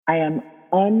I am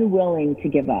unwilling to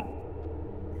give up,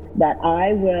 that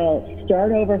I will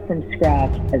start over from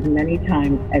scratch as many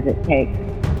times as it takes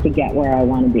to get where I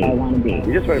want to be.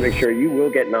 You just want to make sure you will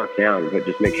get knocked down, but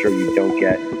just make sure you don't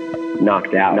get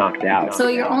knocked out. So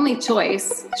your only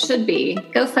choice should be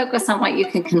go focus on what you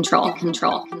can control.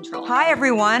 Hi,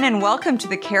 everyone, and welcome to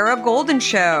the Kara Golden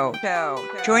Show.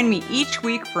 Join me each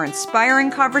week for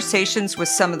inspiring conversations with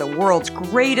some of the world's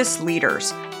greatest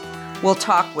leaders. We'll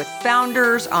talk with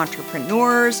founders,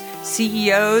 entrepreneurs,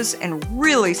 CEOs, and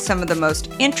really some of the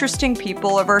most interesting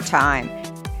people of our time.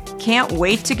 Can't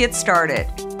wait to get started.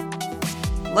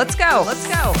 Let's go.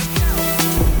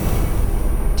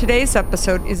 Today's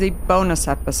episode is a bonus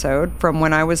episode from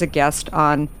when I was a guest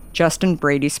on Justin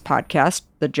Brady's podcast,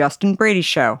 The Justin Brady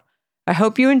Show. I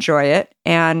hope you enjoy it,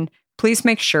 and please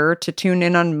make sure to tune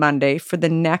in on Monday for the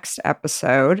next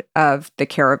episode of The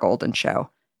Kara Golden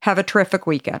Show. Have a terrific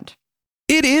weekend.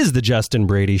 It is the Justin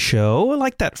Brady Show,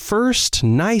 like that first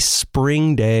nice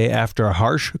spring day after a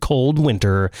harsh, cold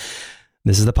winter.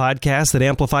 This is the podcast that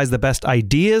amplifies the best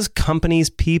ideas,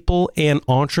 companies, people, and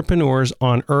entrepreneurs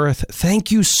on earth. Thank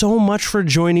you so much for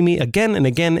joining me again and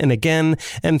again and again.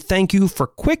 And thank you for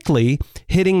quickly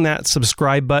hitting that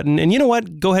subscribe button. And you know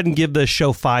what? Go ahead and give the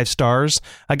show 5 stars.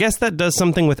 I guess that does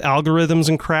something with algorithms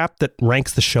and crap that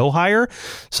ranks the show higher.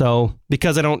 So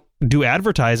because I don't do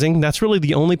advertising, that's really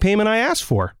the only payment I ask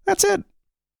for. That's it.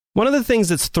 One of the things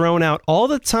that's thrown out all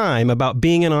the time about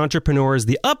being an entrepreneur is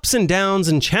the ups and downs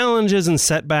and challenges and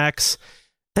setbacks,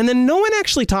 and then no one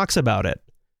actually talks about it.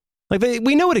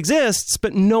 We know it exists,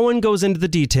 but no one goes into the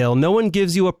detail. No one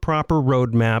gives you a proper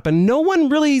roadmap, and no one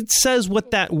really says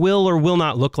what that will or will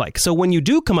not look like. So when you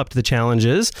do come up to the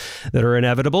challenges that are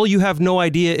inevitable, you have no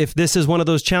idea if this is one of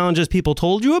those challenges people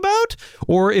told you about,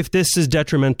 or if this is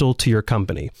detrimental to your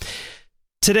company.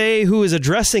 Today, who is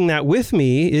addressing that with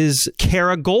me is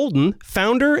Kara Golden,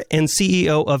 founder and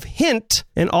CEO of Hint,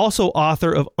 and also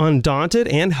author of Undaunted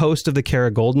and host of The Kara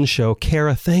Golden Show.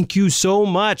 Kara, thank you so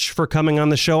much for coming on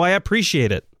the show. I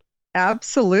appreciate it.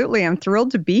 Absolutely. I'm thrilled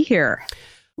to be here.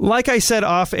 Like I said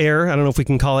off air, I don't know if we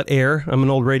can call it air. I'm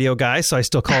an old radio guy, so I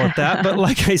still call it that. But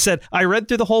like I said, I read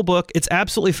through the whole book. It's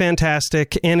absolutely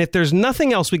fantastic. And if there's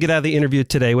nothing else we get out of the interview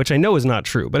today, which I know is not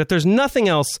true, but if there's nothing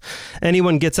else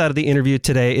anyone gets out of the interview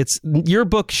today, it's your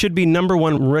book should be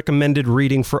 #1 recommended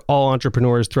reading for all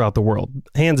entrepreneurs throughout the world.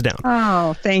 Hands down.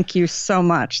 Oh, thank you so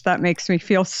much. That makes me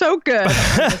feel so good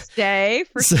on this day,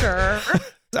 for sure.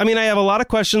 I mean, I have a lot of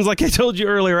questions. Like I told you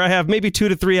earlier, I have maybe 2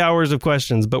 to 3 hours of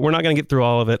questions, but we're not going to get through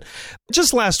all of it.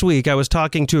 Just last week, I was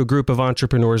talking to a group of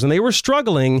entrepreneurs, and they were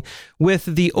struggling with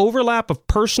the overlap of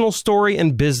personal story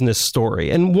and business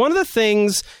story. And one of the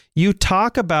things you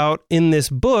talk about in this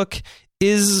book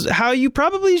is how you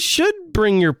probably should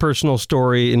bring your personal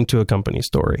story into a company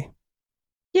story.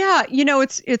 Yeah,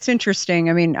 it's interesting.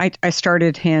 I mean, I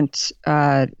started Hint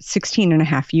 16 and a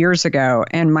half years ago,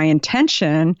 and my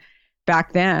intention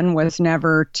back then was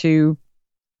never to,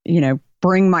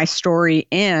 bring my story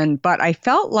in, but I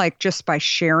felt like just by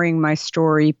sharing my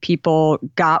story, people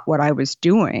got what I was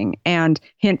doing. And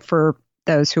Hint, for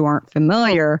those who aren't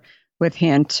familiar with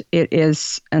Hint, it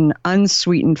is an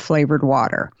unsweetened flavored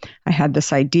water. I had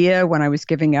this idea when I was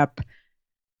giving up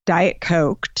Diet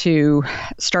Coke to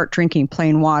start drinking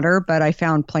plain water, but I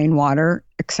found plain water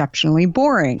exceptionally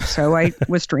boring. So I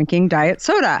was drinking diet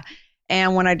soda.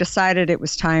 And when I decided it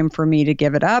was time for me to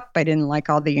give it up, I didn't like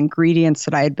all the ingredients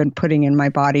that I had been putting in my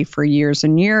body for years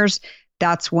and years.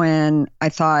 That's when I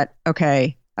thought,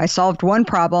 okay, I solved one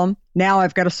problem. Now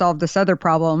I've got to solve this other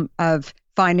problem of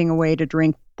finding a way to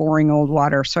drink boring old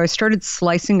water. So I started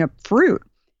slicing up fruit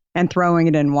and throwing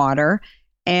it in water.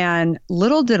 And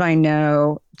little did I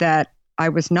know that I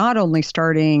was not only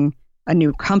starting a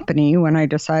new company when I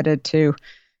decided to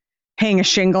hang a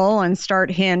shingle and start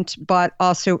Hint, but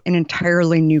also an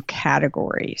entirely new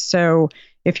category. So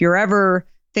if you're ever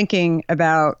thinking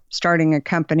about starting a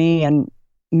company and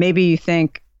maybe you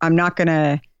think, I'm not going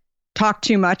to talk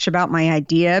too much about my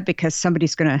idea because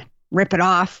somebody's going to rip it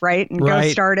off, right? And go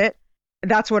start it.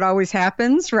 That's what always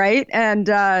happens, right? And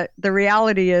the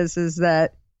reality is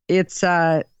that it's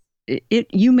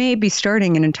you may be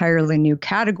starting an entirely new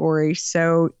category.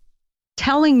 So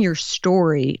telling your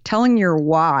story, telling your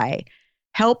why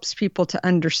helps people to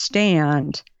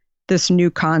understand this new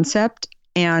concept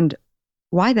and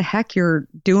why the heck you're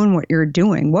doing what you're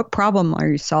doing. What problem are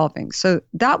you solving? So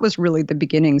that was really the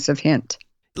beginnings of Hint.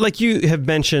 Like you have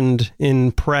mentioned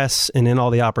in press and in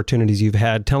all the opportunities you've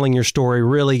had, telling your story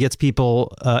really gets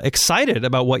people excited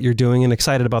about what you're doing and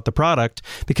excited about the product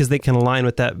because they can align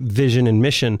with that vision and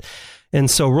mission. And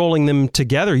so rolling them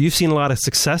together, you've seen a lot of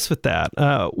success with that.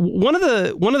 One of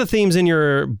the themes in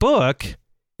your book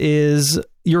is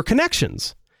your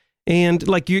connections. And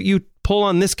like you pull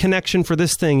on this connection for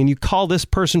this thing and you call this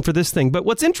person for this thing. But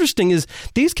what's interesting is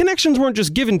these connections weren't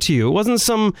just given to you. It wasn't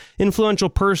some influential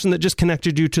person that just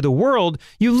connected you to the world.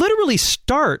 You literally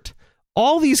start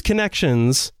all these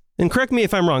connections, and correct me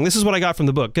if I'm wrong, this is what I got from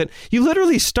the book. You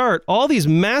literally start all these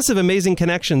massive, amazing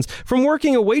connections from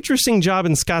working a waitressing job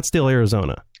in Scottsdale,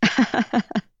 Arizona.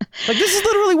 Like, this is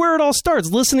literally where it all starts,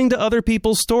 listening to other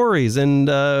people's stories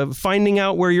and finding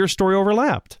out where your story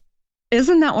overlapped.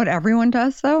 Isn't that what everyone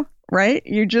does, though? Right?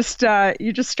 You just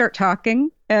start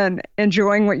talking and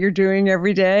enjoying what you're doing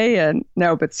every day. And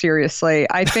no, but seriously,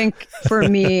 I think for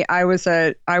me, I was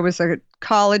a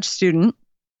college student,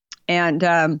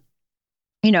 and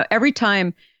every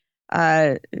time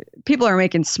people are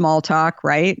making small talk,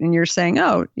 right? And you're saying,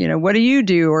 oh, what do you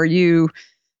do? Or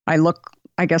I look,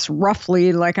 I guess,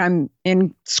 roughly like I'm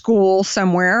in school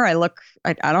somewhere. I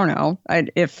don't know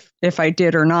if I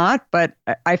did or not, but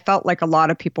I felt like a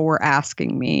lot of people were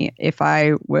asking me if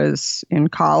I was in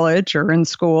college or in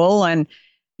school. And,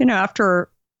 after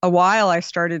a while, I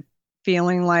started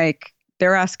feeling like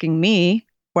they're asking me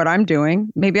what I'm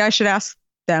doing. Maybe I should ask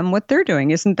them what they're doing.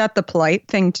 Isn't that the polite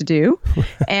thing to do?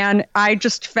 And I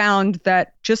just found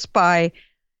that just by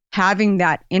having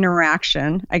that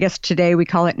interaction, I guess today we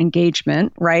call it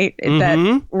engagement, right? Mm-hmm.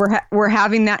 That we're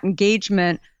having that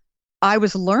engagement. I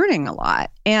was learning a lot.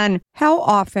 And how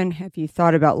often have you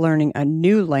thought about learning a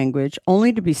new language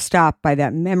only to be stopped by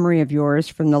that memory of yours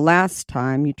from the last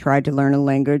time you tried to learn a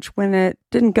language when it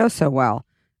didn't go so well?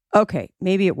 Okay,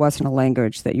 maybe it wasn't a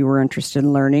language that you were interested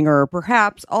in learning, or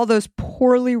perhaps all those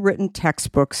poorly written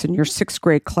textbooks in your 6th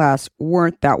grade class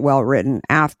weren't that well written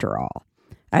after all.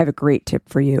 I have a great tip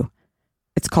for you.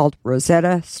 It's called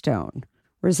Rosetta Stone.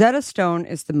 Rosetta Stone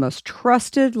is the most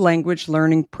trusted language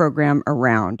learning program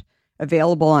around,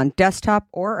 available on desktop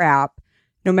or app,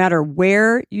 no matter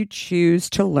where you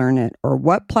choose to learn it or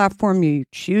what platform you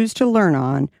choose to learn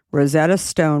on. Rosetta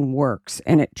Stone works,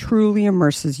 and it truly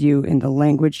immerses you in the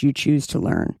language you choose to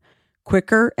learn,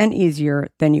 quicker and easier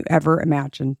than you ever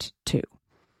imagined to.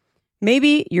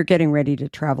 Maybe you're getting ready to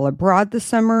travel abroad this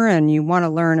summer and you want to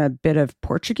learn a bit of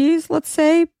Portuguese, let's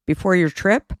say, before your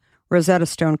trip. Rosetta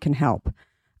Stone can help.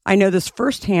 I know this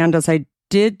firsthand as I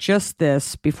did just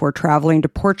this before traveling to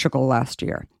Portugal last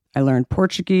year. I learned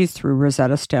Portuguese through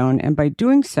Rosetta Stone, and by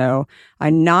doing so, I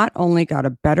not only got a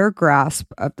better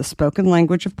grasp of the spoken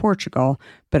language of Portugal,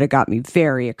 but it got me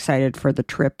very excited for the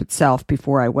trip itself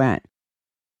before I went.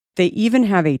 They even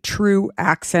have a true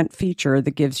accent feature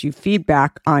that gives you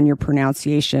feedback on your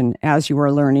pronunciation as you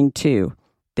are learning too.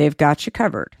 They've got you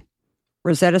covered.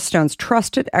 Rosetta Stone's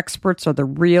trusted experts are the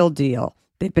real deal.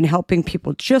 They've been helping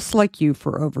people just like you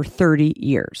for over 30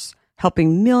 years.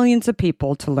 Helping millions of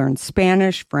people to learn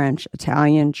Spanish, French,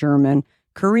 Italian, German,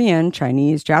 Korean,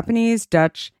 Chinese, Japanese,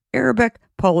 Dutch, Arabic,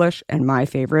 Polish, and my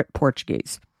favorite,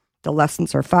 Portuguese. The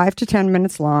lessons are 5 to 10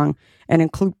 minutes long and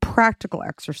include practical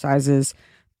exercises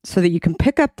so that you can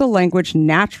pick up the language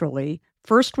naturally,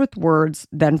 first with words,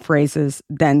 then phrases,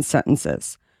 then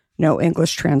sentences. No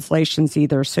English translations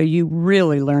either, so you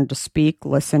really learn to speak,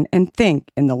 listen, and think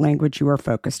in the language you are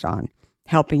focused on,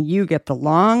 helping you get the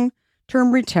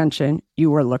long-term retention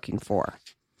you are looking for.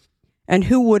 And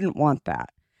who wouldn't want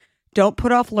that? Don't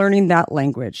put off learning that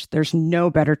language. There's no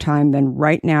better time than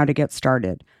right now to get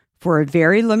started. For a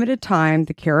very limited time,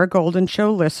 the Kara Golden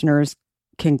Show listeners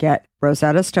can get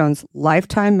Rosetta Stone's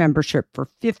lifetime membership for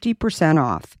 50%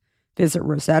 off. Visit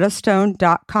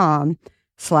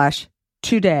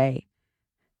rosettastone.com/today.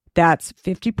 That's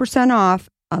 50% off,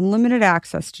 unlimited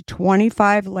access to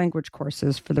 25 language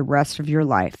courses for the rest of your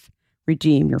life.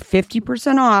 Redeem your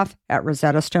 50% off at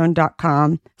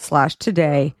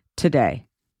rosettastone.com/today today.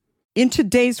 In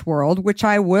today's world, which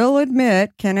I will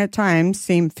admit can at times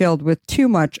seem filled with too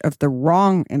much of the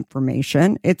wrong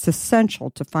information, it's essential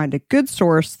to find a good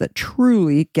source that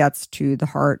truly gets to the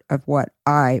heart of what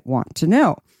I want to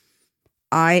know.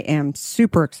 I am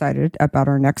super excited about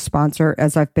our next sponsor,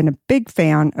 as I've been a big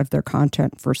fan of their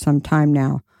content for some time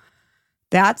now.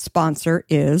 That sponsor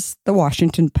is The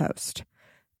Washington Post.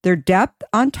 Their depth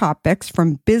on topics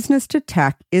from business to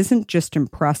tech isn't just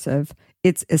impressive,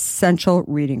 it's essential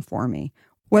reading for me.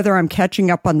 Whether I'm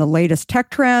catching up on the latest tech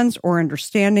trends or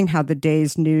understanding how the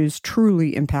day's news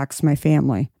truly impacts my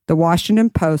family, The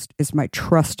Washington Post is my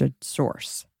trusted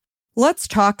source. Let's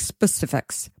talk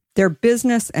specifics. Their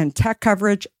business and tech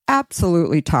coverage,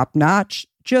 absolutely top-notch.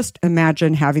 Just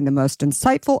imagine having the most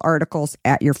insightful articles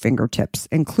at your fingertips,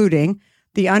 including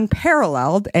the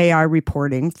unparalleled AI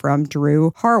reporting from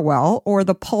Drew Harwell, or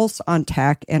the pulse on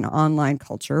tech and online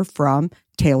culture from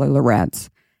Taylor Lorenz.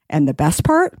 And the best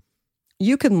part?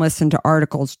 You can listen to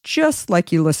articles just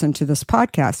like you listen to this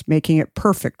podcast, making it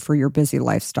perfect for your busy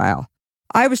lifestyle.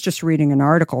 I was just reading an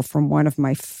article from one of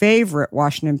my favorite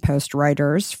Washington Post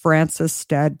writers, Frances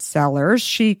Stead Sellers.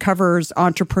 She covers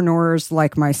entrepreneurs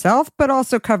like myself, but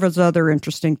also covers other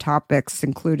interesting topics,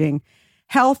 including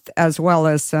health, as well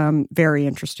as some very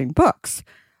interesting books.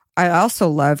 I also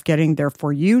love getting their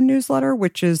For You newsletter,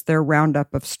 which is their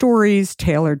roundup of stories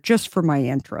tailored just for my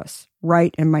interests,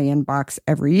 right in my inbox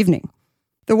every evening.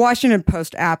 The Washington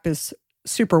Post app is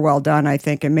super well done, I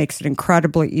think. It makes it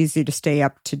incredibly easy to stay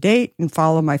up to date and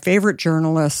follow my favorite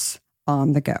journalists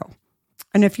on the go.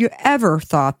 And if you ever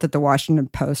thought that the Washington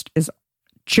Post is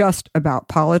just about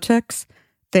politics,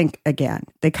 think again.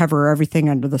 They cover everything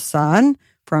under the sun,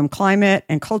 from climate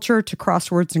and culture to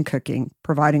crosswords and cooking,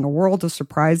 providing a world of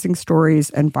surprising stories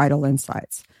and vital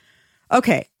insights.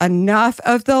 Okay, enough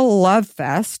of the love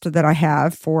fest that I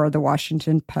have for the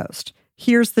Washington Post.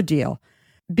 Here's the deal.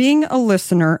 Being a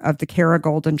listener of the Kara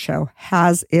Golden Show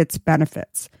has its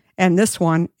benefits, and this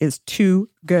one is too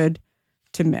good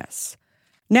to miss.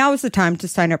 Now is the time to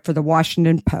sign up for the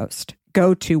Washington Post.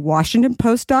 Go to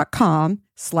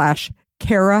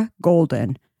washingtonpost.com/Kara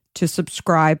Golden to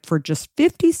subscribe for just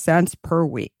 50 cents per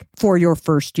week for your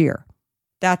first year.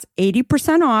 That's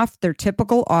 80% off their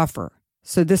typical offer.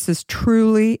 So this is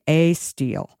truly a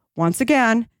steal. Once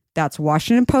again, that's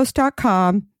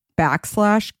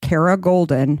washingtonpost.com/Kara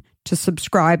Golden to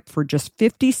subscribe for just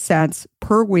 50 cents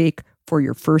per week for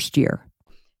your first year.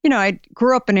 You know, I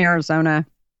grew up in Arizona.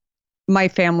 My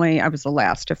family, I was the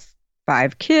last of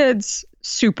 5 kids,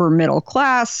 super middle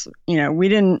class. You know, we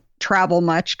didn't travel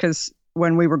much because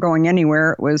when we were going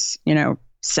anywhere, it was,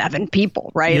 7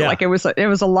 people, right? Yeah. Like it was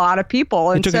a lot of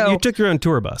people. And you took your own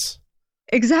tour bus.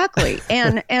 Exactly.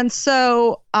 And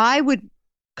so I would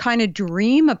kind of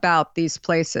dream about these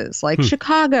places like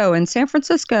Chicago and San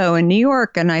Francisco and New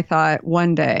York. And I thought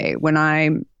one day when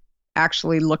I'm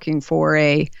actually looking for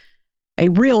a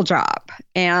real job,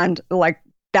 and like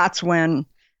that's when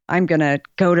I'm going to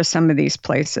go to some of these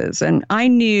places. And I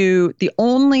knew, the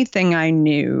only thing I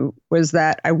knew was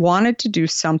that I wanted to do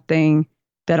something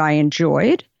that I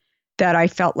enjoyed, that I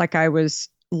felt like I was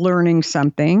learning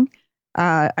something.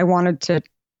 I wanted to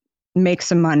make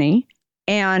some money,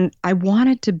 and I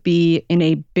wanted to be in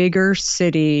a bigger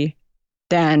city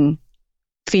than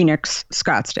Phoenix,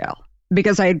 Scottsdale,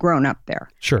 because I had grown up there.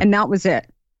 Sure. And that was it.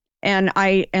 And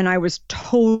I was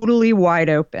totally wide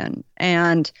open.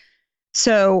 And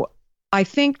so I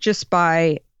think just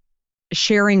by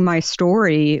sharing my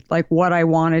story, like what I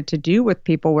wanted to do with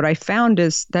people, what I found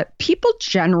is that people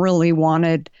generally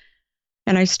wanted,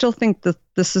 and I still think that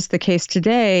this is the case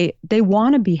today, they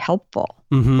want to be helpful,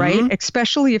 right?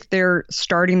 Especially if they're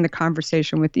starting the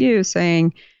conversation with you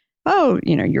saying, oh,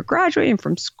 you're graduating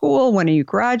from school. When are you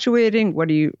graduating? What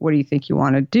do you think you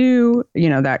want to do?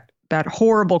 That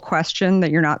horrible question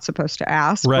that you're not supposed to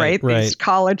ask, right? These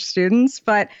college students.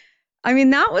 But I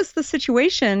mean, that was the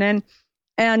situation. And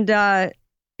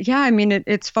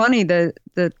it's funny.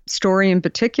 The story in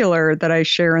particular that I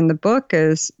share in the book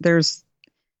is there's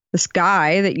this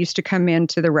guy that used to come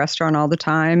into the restaurant all the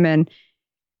time. And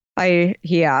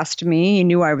he asked me, he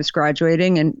knew I was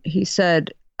graduating, and he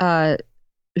said, so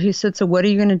what are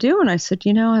you going to do? And I said,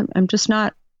 I'm just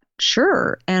not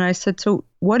sure. And I said, so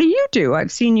what do you do?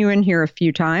 I've seen you in here a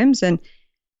few times. And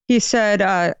he said,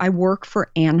 I work for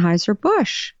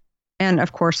Anheuser-Busch. And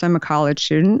of course, I'm a college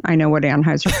student. I know what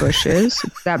Anheuser-Busch is,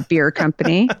 that beer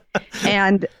company.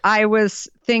 And I was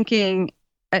thinking,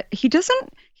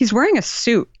 he's wearing a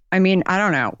suit. I mean, I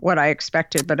don't know what I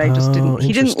expected, but I just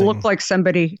he didn't look like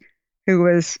somebody who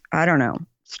was, I don't know,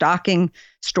 stocking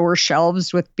store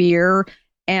shelves with beer.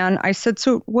 And I said,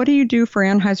 so what do you do for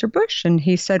Anheuser-Busch? And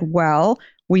he said, well,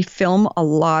 we film a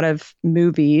lot of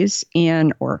movies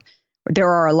there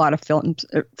are a lot of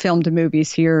filmed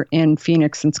movies here in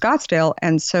Phoenix and Scottsdale.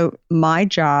 And so my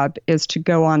job is to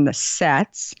go on the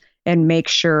sets and make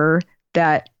sure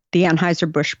that the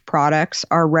Anheuser-Busch products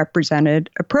are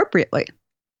represented appropriately.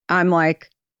 I'm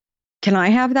like, can I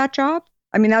have that job?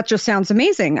 I mean, that just sounds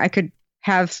amazing. I could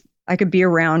be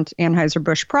around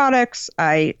Anheuser-Busch products.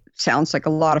 Sounds like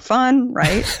a lot of fun,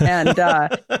 right? And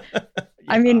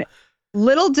I mean,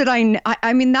 little did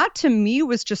I mean, that to me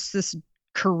was just this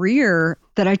career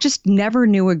that I just never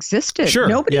knew existed. Sure,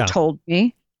 Nobody told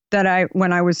me that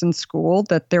when I was in school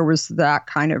that there was that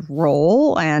kind of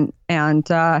role. And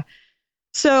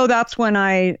so that's when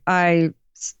I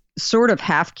sort of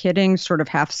half kidding, sort of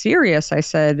half serious, I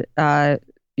said,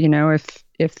 if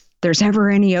there's ever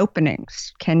any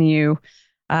openings, can you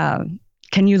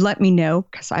let me know?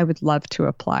 Because I would love to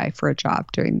apply for a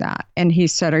job doing that. And he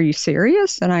said, are you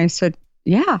serious? And I said,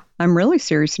 yeah, I'm really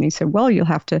serious. And he said, well, you'll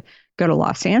have to go to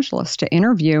Los Angeles to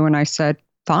interview. And I said,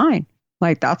 fine.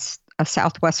 Like, that's a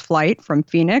Southwest flight from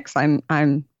Phoenix.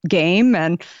 I'm game.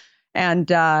 And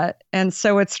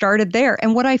so it started there.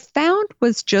 And what I found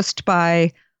was just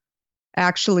by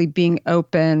actually being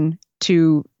open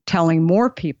to telling more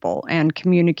people and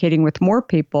communicating with more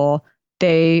people,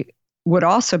 they would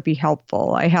also be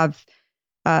helpful. I have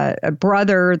a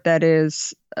brother that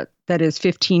is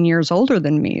 15 years older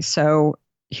than me. So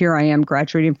here I am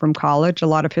graduating from college. A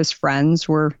lot of his friends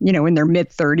were, in their mid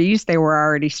 30s. They were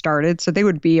already started. So they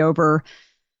would be over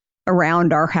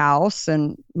around our house,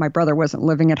 and my brother wasn't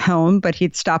living at home, but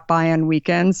he'd stop by on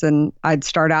weekends, and I'd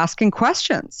start asking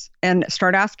questions and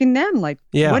start asking them, like,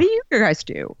 what do you guys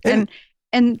do?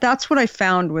 And that's what I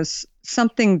found was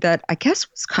something that I guess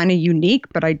was kind of unique,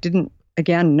 but I didn't,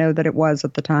 again, know that it was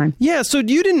at the time. Yeah, so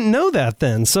you didn't know that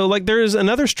then. So like there's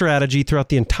another strategy throughout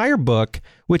the entire book,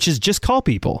 which is just call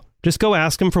people. Just go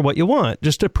ask them for what you want.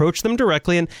 Just approach them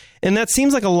directly. And that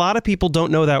seems like a lot of people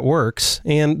don't know that works.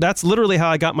 And that's literally how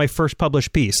I got my first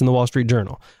published piece in the Wall Street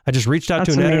Journal. I just reached out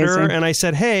to an editor and I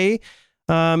said, hey,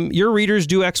 your readers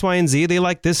do X, Y, and Z. They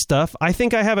like this stuff. I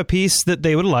think I have a piece that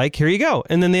they would like. Here you go.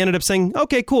 And then they ended up saying,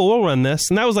 okay, cool, we'll run this.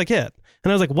 And that was like it.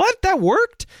 And I was like, what? That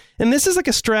worked? And this is like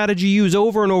a strategy you use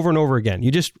over and over and over again. You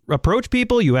just approach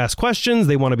people, you ask questions,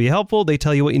 they want to be helpful, they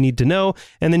tell you what you need to know,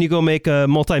 and then you go make a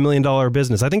multi-million-dollar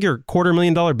business. I think you're a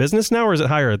 $250,000 business now, or is it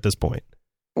higher at this point?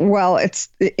 Well, it's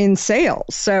in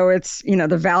sales. So it's,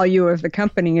 the value of the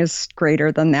company is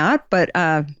greater than that. But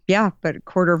but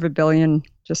 $250 million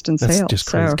just in sales. That's just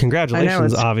crazy. So,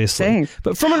 congratulations, obviously. Insane.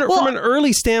 But from an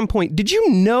early standpoint, did you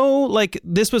know like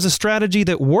this was a strategy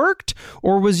that worked,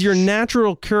 or was your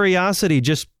natural curiosity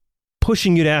just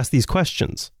pushing you to ask these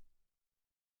questions?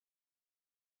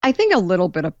 I think a little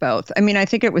bit of both. I mean, I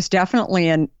think it was definitely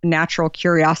a natural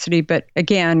curiosity, but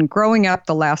again, growing up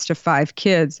the last of 5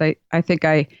 kids, I think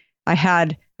I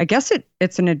had, I guess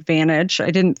it's an advantage.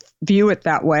 I didn't view it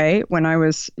that way when I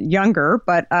was younger,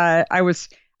 but I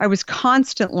was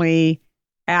constantly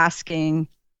asking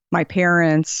my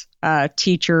parents,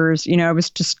 teachers,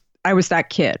 I was that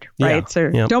kid, right?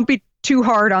 Don't be too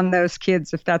hard on those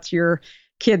kids if that's your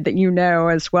kid that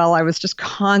as well. I was just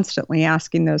constantly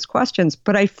asking those questions.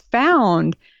 But I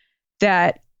found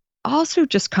that also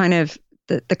just kind of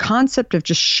the concept of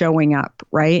just showing up,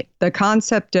 right? The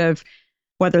concept of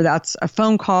whether that's a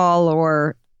phone call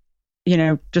or,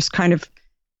 just kind of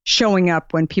showing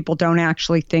up when people don't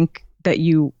actually think that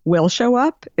you will show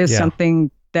up is something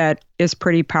that is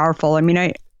pretty powerful. I mean,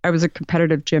 I was a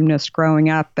competitive gymnast growing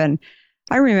up, and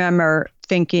I remember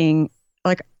thinking,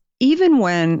 like, even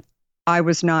when I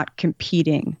was not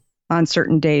competing on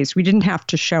certain days, we didn't have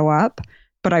to show up,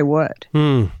 but I would,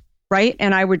 right?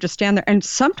 And I would just stand there. And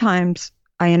sometimes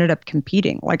I ended up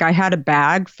competing. Like, I had a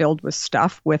bag filled with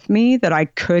stuff with me that I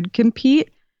could compete,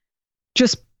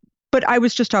 but I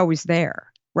was just always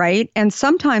there, right? And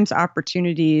sometimes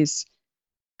opportunities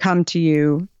come to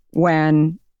you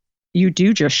when you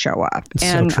do just show up. It's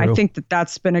and so true. I think that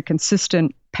that's been a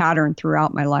consistent pattern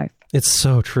throughout my life. It's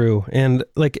so true. And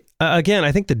like, again,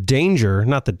 I think the danger,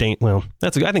 I think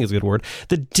it's a good word.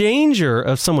 The danger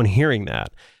of someone hearing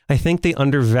that, I think they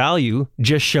undervalue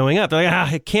just showing up. They're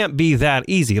like, it can't be that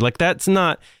easy. Like,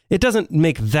 it doesn't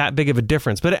make that big of a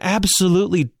difference, but it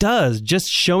absolutely does. Just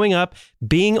showing up,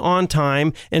 being on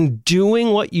time, and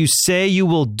doing what you say you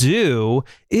will do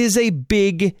is a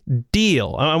big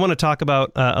deal. I want to talk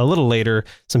about a little later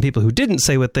some people who didn't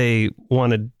say what they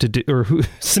wanted to do, or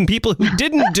some people who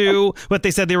didn't do what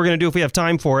they said they were going to do if we have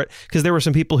time for it, because there were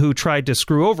some people who tried to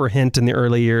screw over Hint in the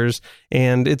early years,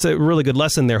 and it's a really good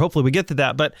lesson there. Hopefully we get to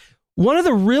that. But one of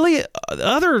the really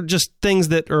other just things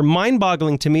that are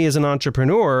mind-boggling to me as an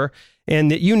entrepreneur, and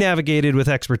that you navigated with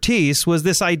expertise, was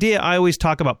this idea. I always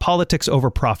talk about politics over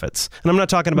profits. And I'm not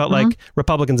talking about like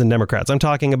Republicans and Democrats. I'm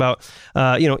talking about,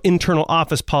 internal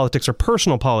office politics or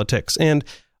personal politics. And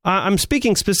I'm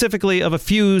speaking specifically of a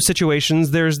few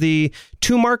situations. There's the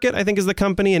 2Market, I think is the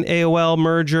company, an AOL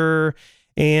merger.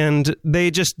 And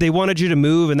they wanted you to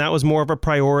move, and that was more of a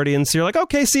priority. And so you're like,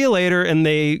 okay, see you later. And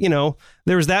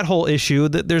there was that whole issue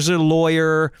that there's a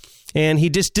lawyer, and he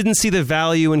just didn't see the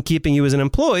value in keeping you as an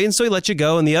employee. And so he let you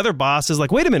go. And the other boss is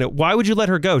like, wait a minute, why would you let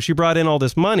her go? She brought in all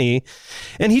this money.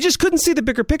 And he just couldn't see the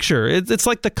bigger picture. It's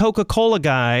like the Coca-Cola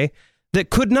guy that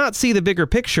could not see the bigger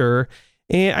picture.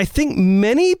 And I think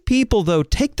many people, though,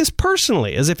 take this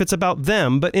personally as if it's about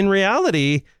them. But in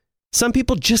reality, Some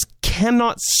people just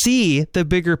cannot see the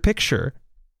bigger picture.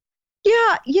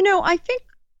 Yeah, I think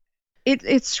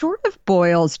it sort of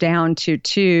boils down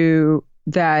to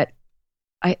that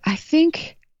I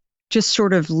think just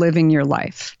sort of living your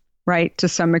life, right? To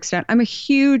some extent. I'm a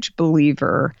huge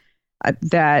believer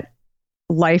that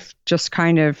life just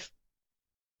kind of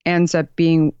ends up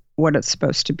being what it's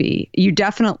supposed to be. You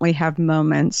definitely have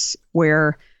moments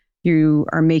where you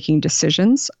are making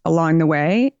decisions along the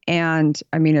way. And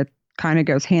I mean, it kind of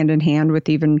goes hand in hand with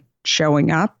even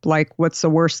showing up, like what's the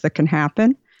worst that can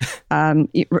happen?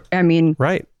 I mean,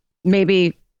 right.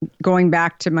 Maybe going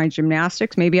back to my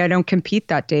gymnastics, maybe I don't compete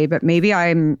that day, but maybe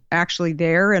I'm actually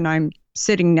there and I'm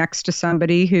sitting next to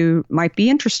somebody who might be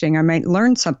interesting. I might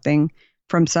learn something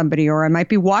from somebody, or I might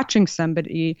be watching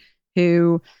somebody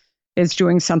who is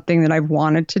doing something that I've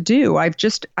wanted to do. I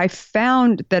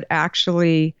found that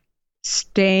actually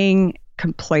staying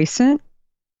complacent,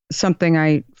 something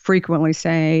I frequently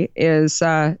say is,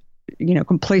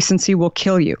 complacency will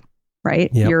kill you,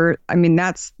 right? Yep.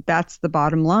 That's the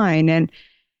bottom line.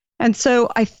 And so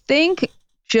I think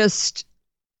just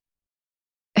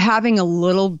having a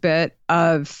little bit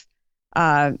of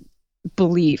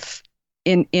belief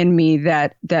in me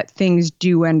that things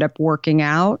do end up working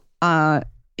out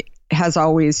has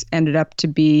always ended up to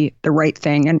be the right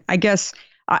thing. And I guess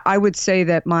I would say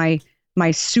that my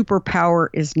superpower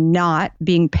is not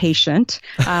being patient,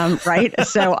 right?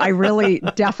 So I really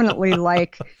definitely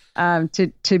like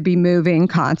to be moving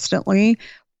constantly.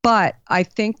 But I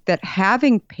think that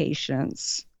having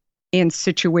patience in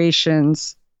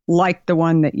situations like the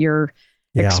one that you're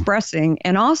expressing,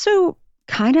 and also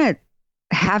kind of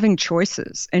having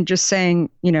choices and just saying,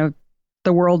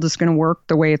 the world is going to work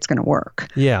the way it's going to work,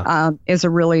 is a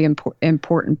really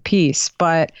important piece.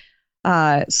 But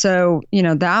so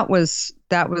that was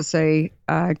a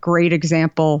great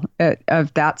example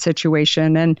of that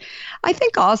situation. And I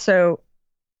think also,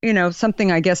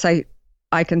 something I guess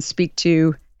I can speak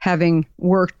to, having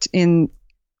worked in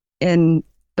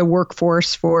the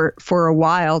workforce for a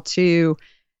while too,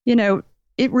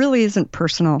 it really isn't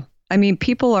personal. I mean,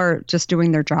 people are just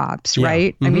doing their jobs,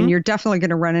 right? Mm-hmm. I mean, you're definitely going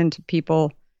to run into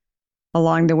people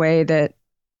along the way that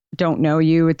don't know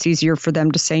you. It's easier for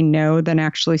them to say no than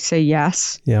actually say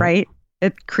yes, right?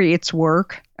 It creates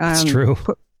work. That's true.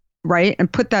 Right?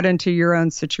 And put that into your own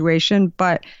situation.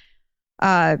 But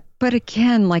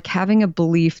again, like having a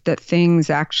belief that things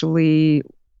actually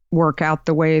work out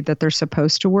the way that they're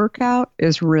supposed to work out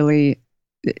is really,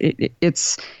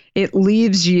 it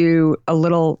leaves you a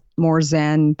little more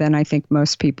zen than I think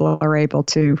most people are able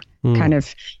to kind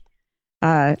of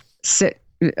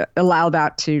allow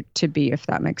that to be, if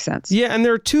that makes sense. Yeah, and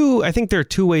I think there are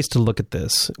two ways to look at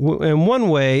this. And one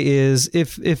way is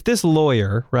if this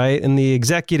lawyer, right, and the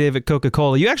executive at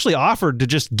Coca-Cola, you actually offered to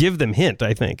just give them hint,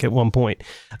 I think, at one point,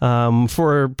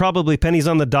 for probably pennies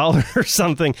on the dollar or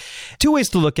something. Two ways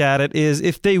to look at it is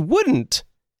if they wouldn't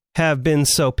have been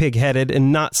so pig-headed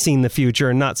and not seen the future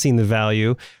and not seen the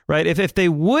value, right? If they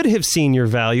would have seen your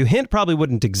value, Hint probably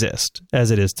wouldn't exist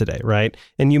as it is today, right?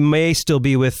 And you may still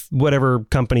be with whatever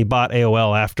company bought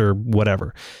AOL after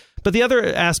whatever. But the other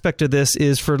aspect of this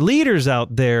is for leaders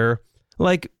out there,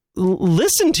 like,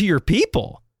 listen to your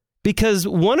people. Because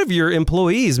one of your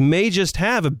employees may just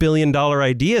have $1 billion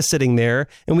idea sitting there,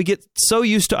 and we get so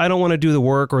used to, I don't want to do the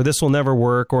work, or this will never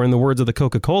work, or in the words of the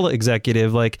Coca-Cola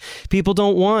executive, like, people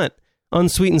don't want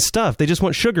unsweetened stuff. They just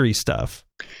want sugary stuff.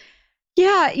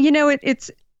 Yeah,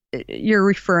 you're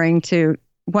referring to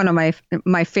one of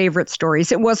my favorite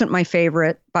stories. It wasn't my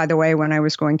favorite, by the way, when I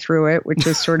was going through it, which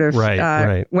is sort of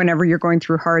right. Whenever you're going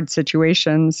through hard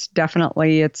situations,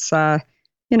 definitely it's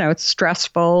it's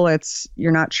stressful.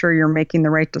 You're not sure you're making the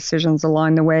right decisions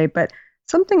along the way. But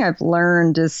something I've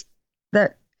learned is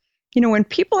that, when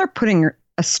people are putting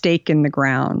a stake in the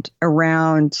ground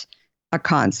around a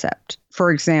concept,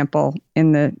 for example,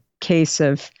 in the case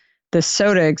of the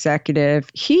soda executive,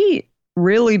 he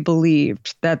really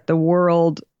believed that the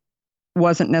world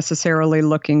wasn't necessarily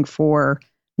looking for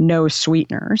no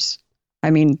sweeteners.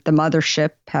 I mean, the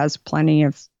mothership has plenty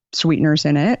of sweeteners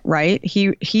in it, right?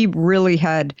 He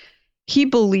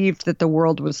believed that the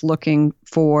world was looking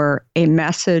for a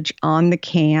message on the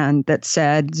can that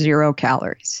said 0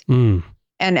 calories. And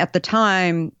at the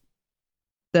time,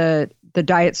 the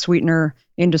diet sweetener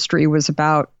industry was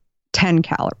about 10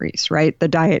 calories, right? The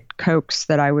Diet Cokes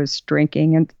that I was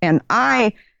drinking. And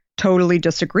I totally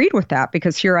disagreed with that,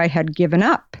 because here I had given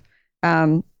up,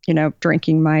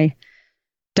 drinking my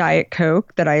Diet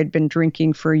Coke that I had been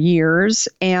drinking for years.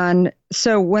 And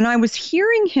so when I was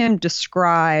hearing him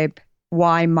describe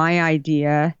why my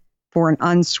idea for an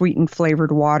unsweetened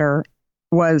flavored water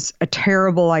was a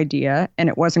terrible idea and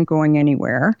it wasn't going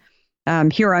anywhere.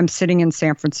 Here I'm sitting in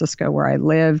San Francisco where I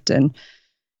lived, and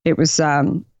it was,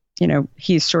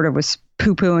 he sort of was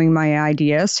poo-pooing my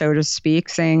idea, so to speak,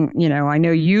 saying, I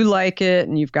know you like it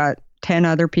and you've got 10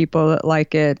 other people that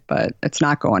like it, but it's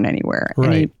not going anywhere. Right.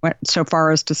 And he went so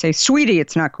far as to say, sweetie,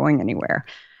 it's not going anywhere.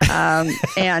 I'd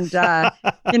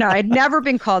never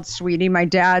been called sweetie. My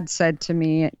dad said to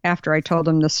me after I told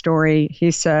him the story, he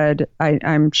said,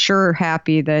 I'm sure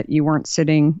happy that you weren't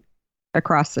sitting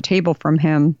across the table from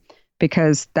him,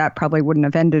 because that probably wouldn't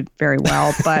have ended very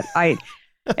well. But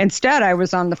instead I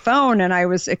was on the phone and I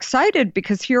was excited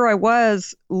because here I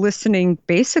was listening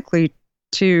basically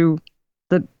to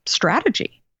the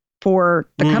strategy for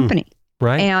the company.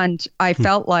 Right. And I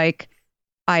felt like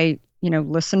I,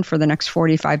 listened for the next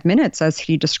 45 minutes as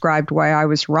he described why I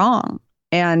was wrong.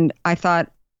 And I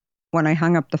thought when I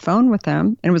hung up the phone with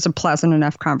him, and it was a pleasant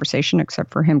enough conversation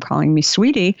except for him calling me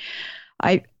sweetie,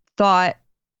 I thought,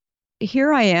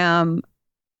 here I am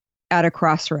at a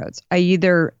crossroads. I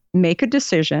either make a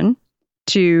decision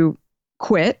to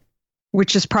quit,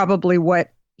 which is probably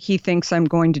what he thinks I'm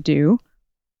going to do,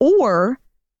 or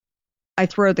I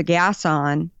throw the gas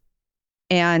on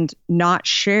and not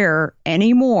share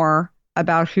any more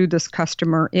about who this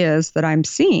customer is that I'm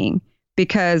seeing,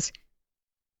 because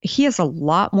he has a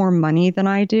lot more money than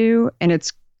I do,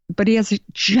 but he has a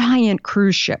giant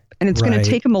cruise ship, and it's going to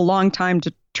take him a long time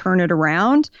to turn it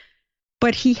around,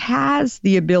 but he has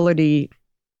the ability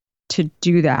to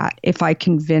do that if I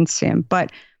convince him.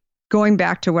 But going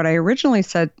back to what I originally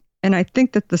said, and I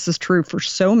think that this is true for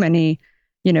so many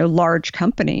large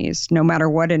companies, no matter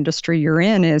what industry you're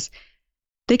in, is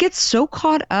they get so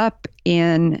caught up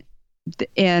in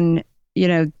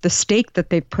the stake that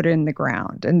they've put in the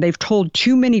ground, and they've told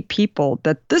too many people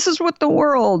that this is what the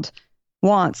world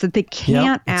wants, that they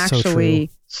can't actually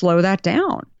slow that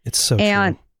down. It's so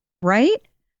true. Right?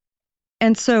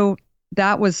 And so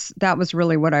that was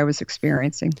really what I was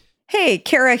experiencing. Hey,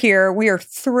 Kara here. We are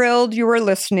thrilled you are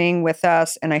listening with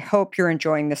us, and I hope you're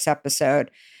enjoying this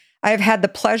episode. I've had the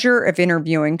pleasure of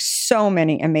interviewing so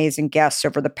many amazing guests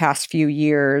over the past few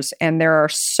years, and there are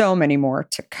so many more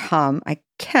to come. I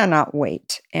cannot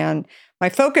wait. And my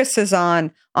focus is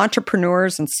on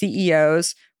entrepreneurs and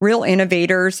CEOs, real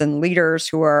innovators and leaders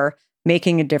who are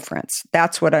making a difference.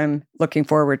 That's what I'm looking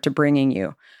forward to bringing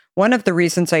you. One of the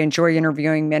reasons I enjoy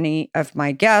interviewing many of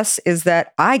my guests is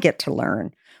that I get to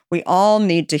learn. We all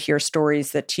need to hear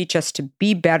stories that teach us to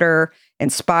be better,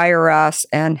 inspire us,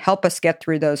 and help us get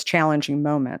through those challenging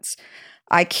moments.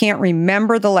 I can't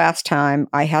remember the last time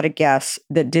I had a guest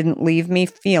that didn't leave me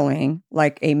feeling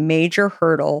like a major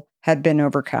hurdle had been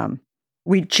overcome.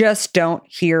 We just don't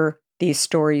hear these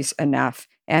stories enough.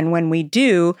 And when we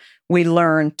do, we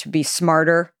learn to be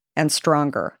smarter and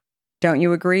stronger. Don't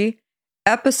you agree?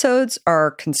 Episodes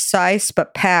are concise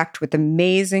but packed with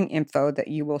amazing info that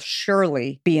you will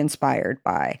surely be inspired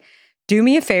by. Do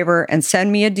me a favor and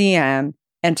send me a DM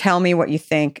and tell me what you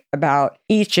think about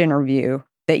each interview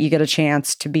that you get a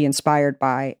chance to be inspired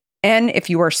by. And if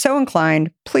you are so inclined,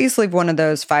 please leave one of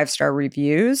those 5-star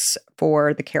reviews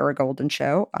for The Kara Golden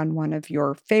Show on one of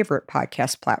your favorite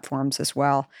podcast platforms as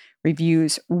well.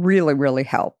 Reviews really, really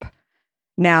help.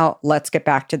 Now, let's get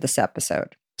back to this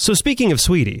episode. So speaking of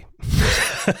sweetie.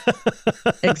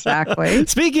 Exactly.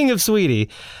 Speaking of sweetie,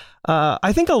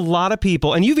 I think a lot of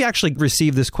people, and you've actually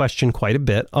received this question quite a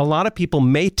bit, a lot of people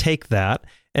may take that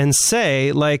and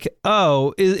say like,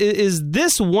 oh, is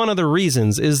this one of the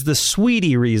reasons? Is the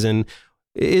sweetie reason?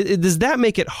 Does that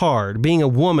make it hard, being a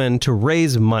woman, to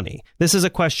raise money? This is a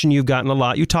question you've gotten a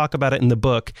lot. You talk about it in the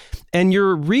book, and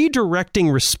your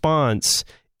redirecting response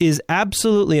is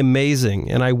absolutely amazing.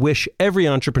 And I wish every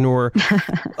entrepreneur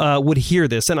would hear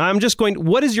this. And I'm just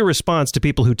what is your response to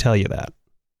people who tell you that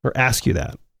or ask you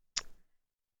that?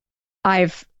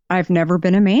 I've never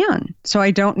been a man, so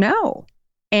I don't know.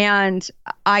 And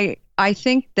I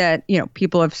think that,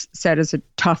 people have said, is it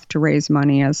tough to raise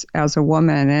money as a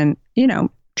woman? And,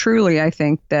 truly, I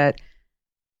think that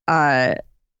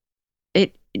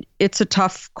it's a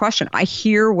tough question. I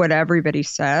hear what everybody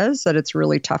says, that it's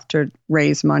really tough to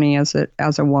raise money as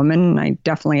a woman. I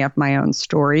definitely have my own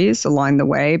stories along the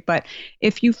way. But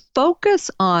if you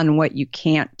focus on what you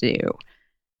can't do,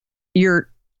 you're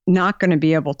not going to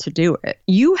be able to do it.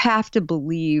 You have to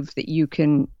believe that you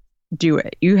can do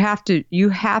it. You have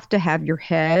to have your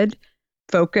head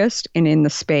focused and in the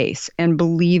space and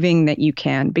believing that you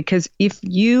can. Because if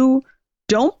you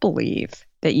don't believe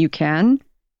that you can,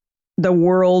 the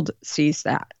world sees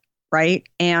that, right?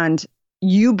 And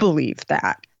you believe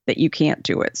that you can't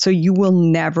do it. So you will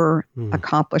never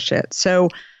accomplish it. So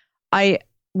I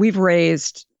we've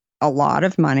raised a lot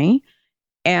of money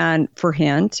and for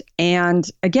Hint. And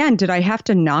again, did I have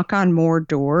to knock on more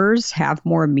doors, have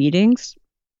more meetings?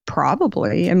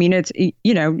 Probably. I mean, it's,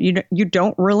 you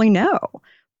don't really know.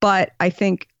 But I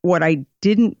think what I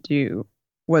didn't do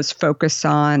was focus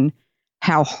on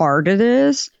how hard it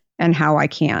is and how I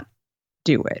can't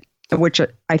do it, which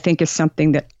I think is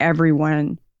something that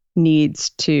everyone needs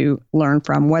to learn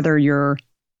from, whether you're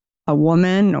a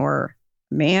woman or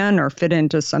man or fit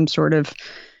into some sort of,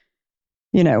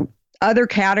 other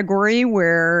category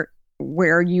where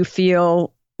you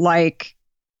feel like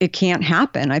it can't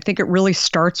happen. I think it really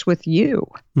starts with you.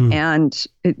 And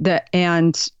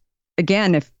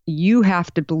again, if you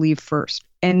have to believe first,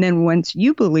 and then once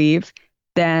you believe,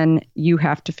 then you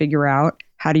have to figure out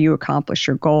how do you accomplish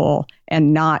your goal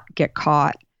and not get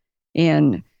caught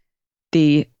in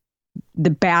the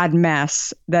bad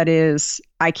mess that is,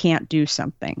 I can't do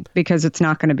something, because it's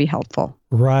not going to be helpful.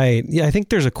 Right. Yeah, I think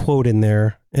there's a quote in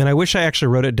there, and I wish I actually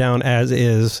wrote it down as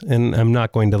is, and I'm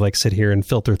not going to sit here and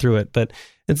filter through it, but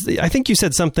I think you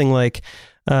said something like,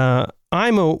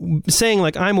 I'm a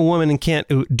woman and can't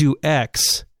do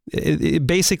X. It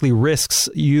basically risks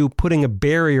you putting a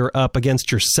barrier up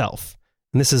against yourself.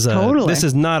 And this is this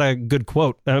is not a good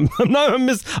quote. I'm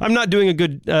not doing a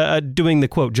good doing the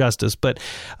quote justice. But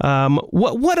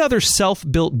what other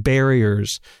self-built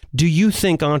barriers do you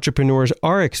think entrepreneurs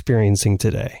are experiencing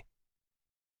today?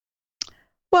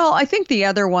 Well, I think the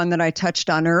other one that I touched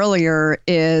on earlier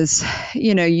is,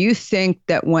 you think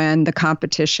that when the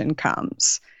competition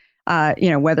comes,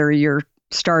 whether you're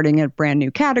starting a brand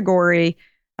new category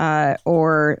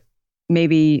or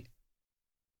maybe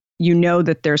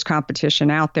that there's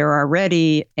competition out there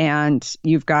already, and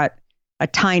you've got a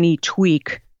tiny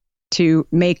tweak to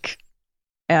make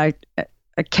a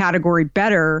category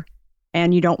better,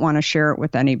 and you don't want to share it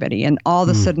with anybody. And all of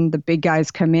a sudden, the big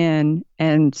guys come in,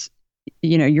 and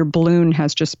your balloon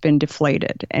has just been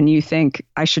deflated, and you think,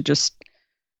 I should just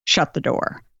shut the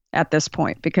door at this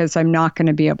point because I'm not going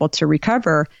to be able to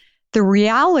recover. The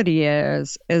reality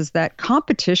is that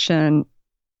competition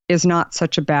is not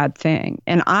such a bad thing.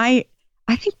 And I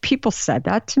think people said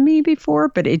that to me before,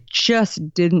 but it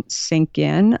just didn't sink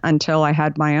in until I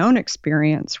had my own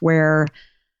experience where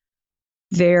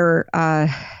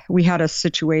we had a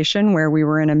situation where we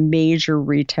were in a major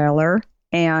retailer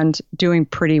and doing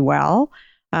pretty well.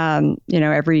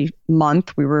 Every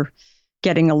month we were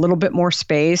getting a little bit more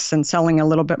space and selling a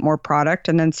little bit more product.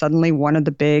 And then suddenly one of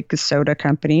the big soda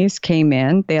companies came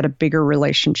in. They had a bigger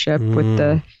relationship with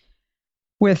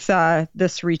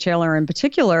this retailer in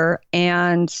particular,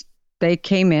 and they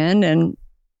came in and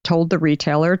told the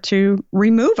retailer to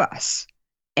remove us.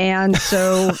 And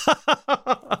so,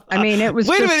 it was.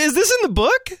 Wait a minute, is this in the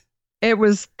book? It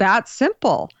was that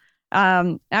simple.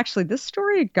 Actually, this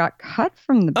story got cut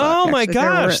from the book. Oh my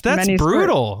gosh, that's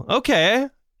brutal. Okay.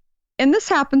 And this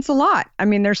happens a lot.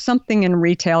 There's something in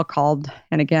retail called,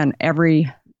 and again,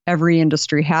 every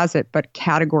industry has it, but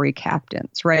category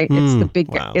captains, right? It's the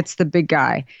big guy. It's the big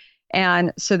guy.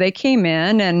 And so they came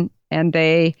in and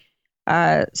they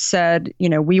said,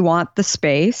 we want the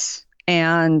space.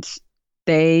 And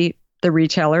the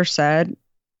retailer said,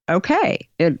 okay.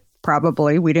 It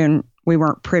probably, we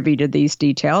weren't privy to these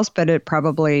details, but it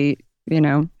probably,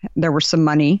 there was some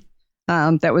money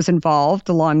that was involved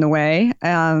along the way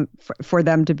for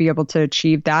them to be able to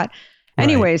achieve that. Right.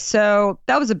 Anyway, so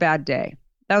that was a bad day.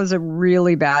 That was a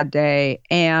really bad day.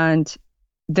 And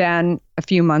then a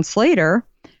few months later,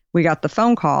 we got the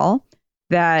phone call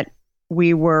that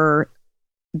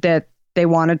they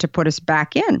wanted to put us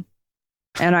back in.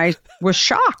 And I was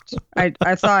shocked.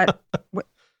 I thought,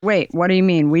 wait, what do you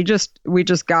mean? We just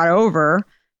got over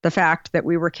the fact that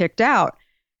we were kicked out.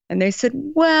 And they said,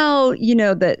 well,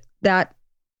 that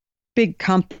big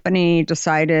company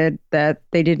decided that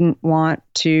they didn't want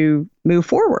to move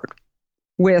forward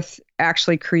with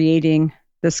actually creating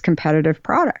this competitive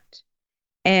product.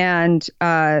 And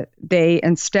they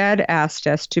instead asked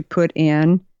us to put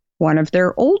in one of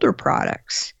their older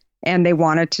products, and they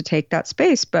wanted to take that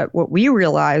space. But what we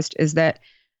realized is that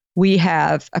we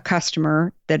have a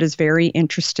customer that is very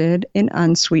interested in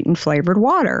unsweetened flavored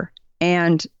water.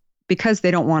 And because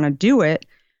they don't want to do it,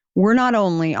 we're not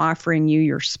only offering you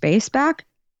your space back,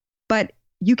 but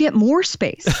you get more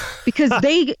space because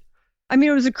it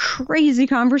was a crazy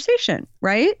conversation,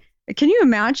 right? Can you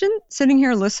imagine sitting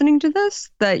here listening to this,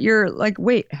 that you're like,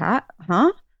 wait, huh?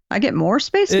 I get more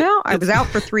space now? I was out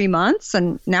for 3 months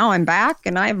and now I'm back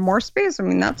and I have more space.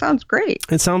 That sounds great.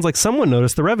 It sounds like someone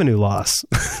noticed the revenue loss.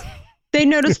 They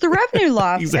noticed the revenue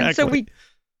loss. Exactly. And so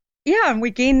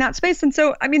we gained that space. And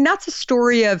so, that's a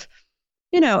story of,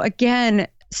 again,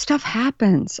 stuff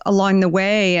happens along the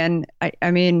way. And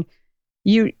I mean,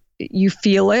 you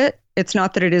feel it. It's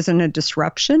not that it isn't a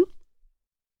disruption,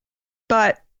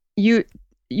 but you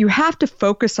have to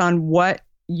focus on what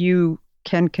you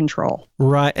can control.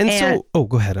 Right. And so,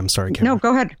 go ahead. I'm sorry, Karen. No,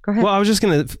 go ahead. Well, I was just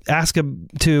going to ask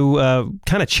to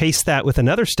kind of chase that with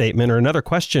another statement or another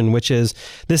question, which is,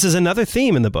 this is another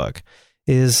theme in the book,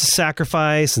 is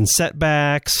sacrifice and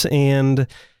setbacks. And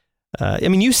I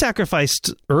mean, you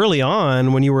sacrificed early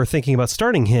on when you were thinking about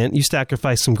starting Hint. You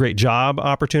sacrificed some great job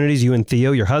opportunities. You and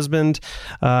Theo, your husband,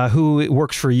 who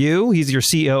works for you. He's your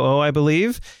COO, I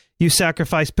believe. You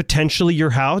sacrificed potentially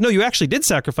your house. No, you actually did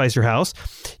sacrifice your house.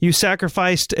 You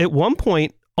sacrificed at one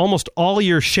point almost all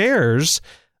your shares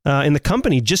in the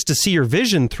company just to see your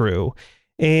vision through.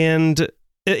 And,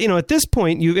 at this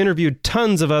point, you've interviewed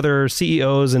tons of other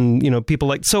CEOs and, people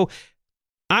like, so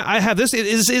I have this.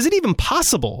 Is it even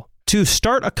possible to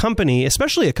start a company,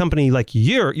 especially a company like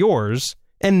yours,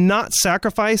 and not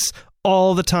sacrifice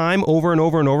all the time over and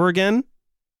over and over again?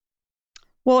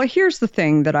 Well, here's the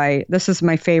thing this is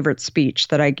my favorite speech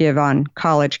that I give on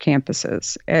college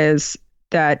campuses, is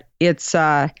that it's,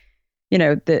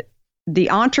 the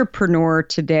entrepreneur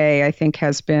today, I think,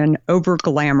 has been over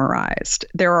glamorized.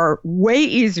 There are way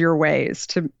easier ways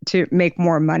to make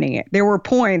more money. There were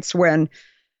points when,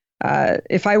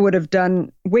 if I would have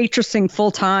done waitressing full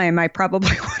time, I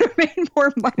probably would have made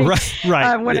more money.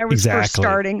 Right. When I was first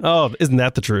starting. Oh, isn't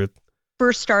that the truth?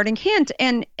 First starting Hint.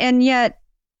 And yet,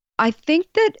 I think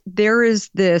that there's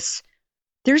this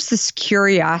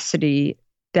curiosity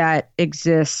that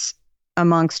exists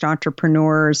amongst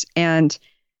entrepreneurs, and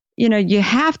you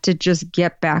have to just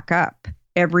get back up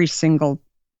every single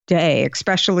day,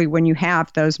 especially when you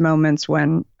have those moments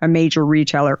when a major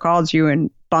retailer calls you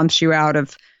and bumps you out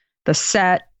of the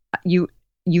set. You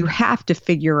have to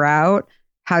figure out,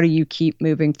 how do you keep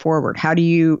moving forward? How do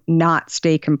you not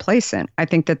stay complacent? I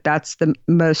think that that's the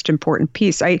most important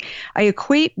piece. I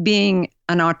equate being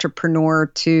an entrepreneur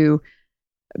to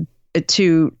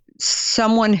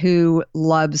someone who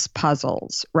loves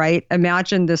puzzles, right?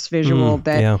 Imagine this visual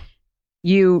that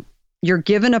you're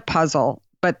given a puzzle,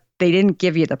 but they didn't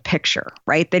give you the picture,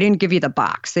 right? They didn't give you the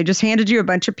box. They just handed you a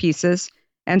bunch of pieces.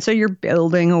 And so you're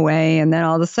building away, and then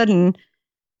all of a sudden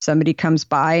somebody comes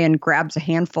by and grabs a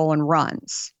handful and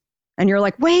runs. And you're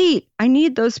like, wait, I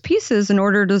need those pieces in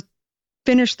order to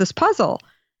finish this puzzle.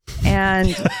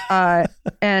 And,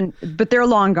 but they're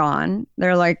long gone.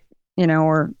 They're like,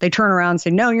 or they turn around and say,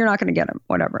 no, you're not going to get them,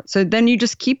 whatever. So then you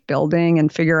just keep building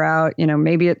and figure out,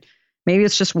 maybe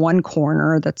it's just one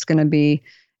corner that's going to be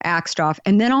axed off.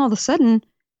 And then all of a sudden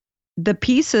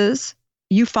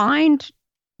you find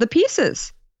the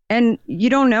pieces. And you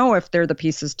don't know if they're the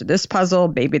pieces to this puzzle.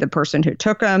 Maybe the person who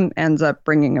took them ends up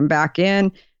bringing them back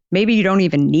in. Maybe you don't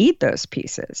even need those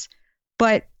pieces.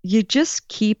 But you just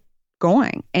keep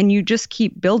going and you just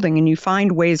keep building and you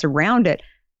find ways around it.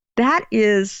 That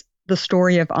is the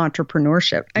story of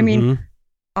entrepreneurship. I mean,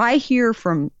 I hear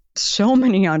from so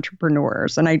many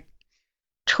entrepreneurs, and I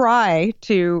try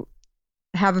to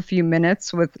have a few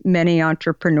minutes with many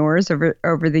entrepreneurs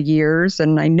over the years,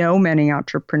 and I know many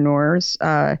entrepreneurs.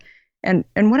 And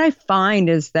what I find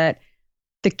is that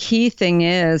the key thing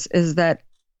is that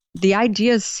the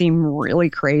ideas seem really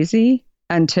crazy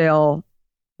until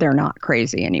they're not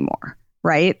crazy anymore,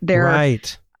 right?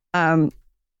 Right. I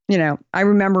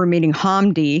remember meeting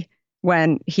Hamdi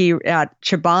when he at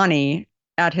Chobani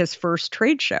at his first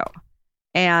trade show,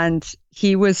 and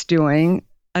he was doing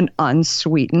an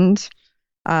unsweetened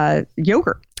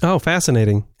yogurt. Oh,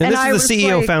 fascinating. And this is the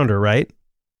CEO founder, right?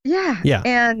 Yeah. Yeah.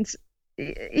 And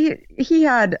he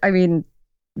had,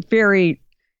 very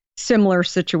similar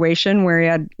situation where he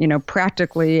had,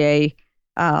 practically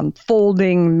a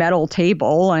folding metal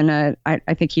table. And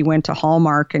I think he went to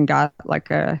Hallmark and got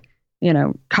like a,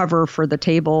 cover for the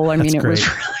table.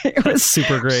 It was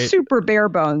super great, super bare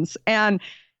bones. And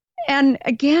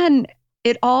again,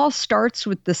 it all starts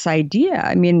with this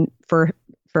idea.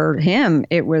 For him,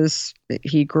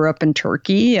 he grew up in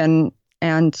Turkey,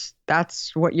 and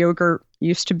that's what yogurt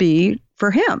used to be for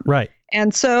him. Right.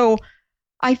 And so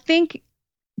I think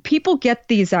people get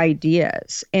these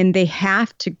ideas and they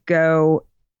have to go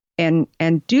and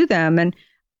do them.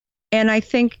 And I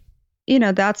think,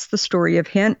 that's the story of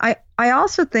Hint. I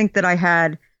also think that I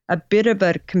had a bit of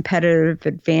a competitive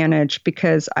advantage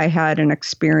because I had an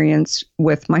experience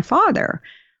with my father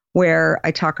where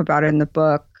I talk about it in the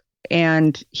book.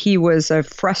 And he was a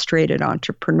frustrated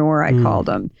entrepreneur, I called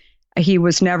him. He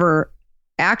was never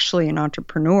actually an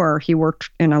entrepreneur. He worked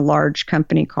in a large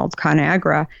company called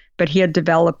ConAgra, but he had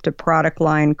developed a product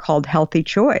line called Healthy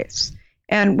Choice.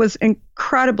 and was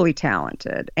incredibly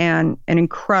talented and an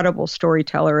incredible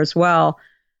storyteller as well.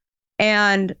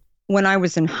 And when I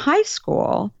was in high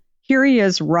school, here he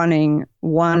is running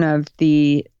one of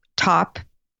the top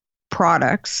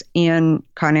products in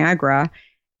ConAgra,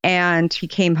 and he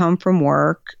came home from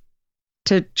work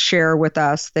to share with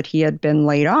us that he had been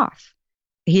laid off.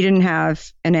 He didn't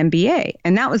have an MBA,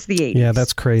 and that was the 80s. Yeah,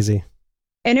 that's crazy.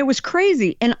 And it was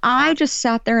crazy. And I just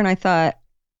sat there and I thought,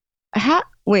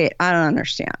 wait, I don't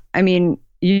understand. I mean,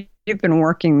 you've been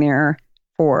working there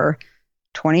for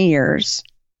 20 years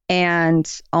and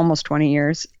almost 20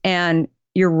 years, and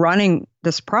you're running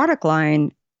this product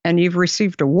line and you've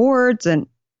received awards,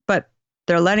 but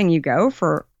they're letting you go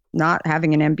for not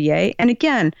having an MBA. And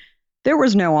again, there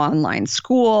was no online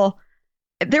school.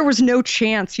 There was no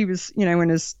chance. He was,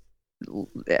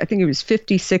 I think he was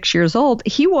 56 years old.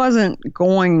 He wasn't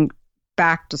going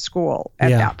back to school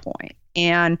at that point.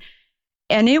 And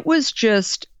it was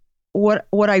just what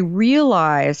I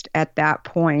realized at that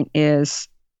point is,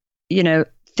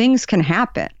 things can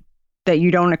happen that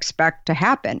you don't expect to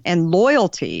happen. And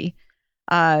loyalty,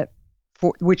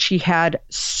 which he had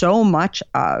so much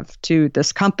of to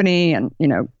this company and,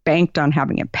 banked on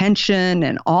having a pension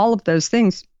and all of those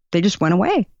things, they just went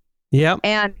away. Yeah.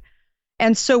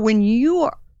 And so when you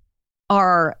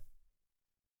are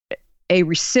a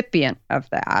recipient of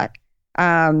that,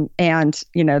 and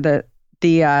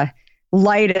the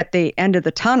light at the end of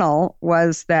the tunnel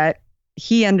was that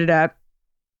he ended up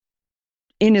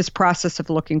in his process of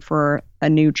looking for a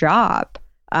new job.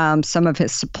 Some of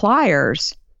his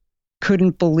suppliers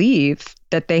couldn't believe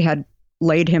that they had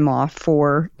laid him off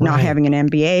for not having an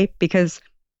MBA because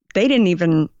they didn't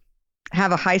even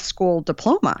have a high school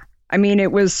diploma. I mean,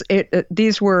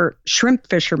 these were shrimp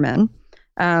fishermen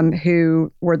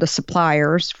who were the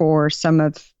suppliers for some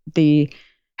of the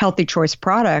Healthy Choice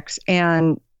products.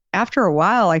 And after a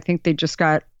while, I think they just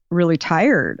got really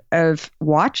tired of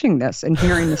watching this and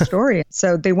hearing the story.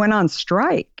 So they went on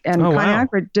strike, and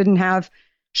ConAgra didn't have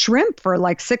shrimp for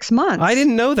like 6 months. I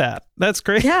didn't know that. That's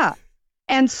great. Yeah.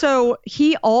 And so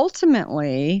he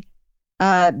ultimately,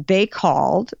 they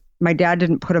called. My dad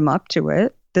didn't put him up to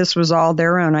it. This was all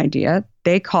their own idea.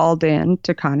 They called in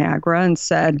to ConAgra and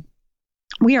said,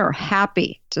 we are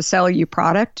happy to sell you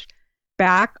product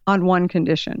back on one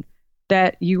condition,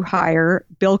 that you hire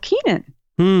Bill Keenan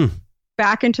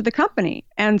back into the company.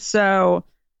 And so,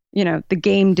 the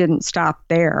game didn't stop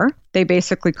there. They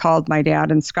basically called my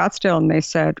dad in Scottsdale and they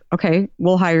said, okay,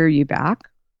 we'll hire you back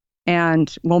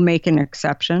and we'll make an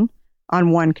exception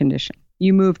on one condition.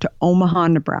 You move to Omaha,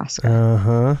 Nebraska.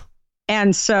 Uh-huh.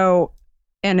 And so,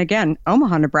 and again,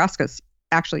 Omaha, Nebraska is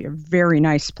actually a very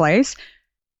nice place.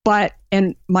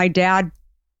 And my dad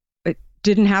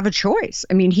didn't have a choice.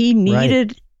 I mean, he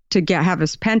needed to have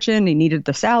his pension. He needed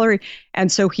the salary.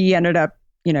 And so he ended up,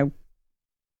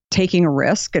 taking a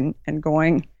risk and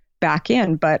going back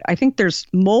in. But I think there's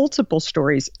multiple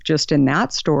stories just in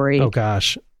that story. Oh,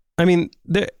 gosh. I mean,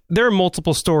 there are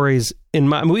multiple stories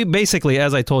we basically,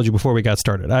 as I told you before we got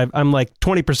started, I'm like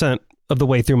 20% of the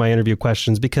way through my interview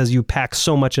questions because you pack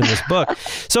so much in this book.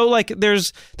 So like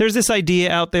there's this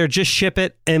idea out there, just ship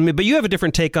it. But you have a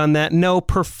different take on that. No,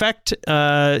 perfect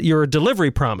your delivery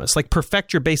promise, like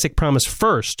perfect your basic promise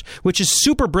first, which is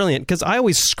super brilliant because I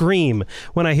always scream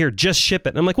when I hear just ship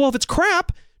it. And I'm like, well, if it's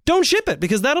crap, don't ship it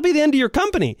because that'll be the end of your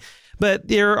company. But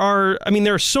there are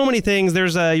so many things.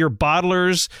 There's your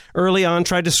bottlers early on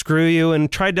tried to screw you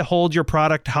and tried to hold your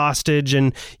product hostage.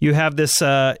 And you have this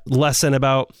lesson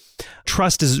about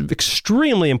trust is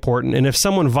extremely important. And if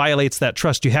someone violates that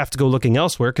trust, you have to go looking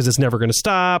elsewhere because it's never going to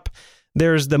stop.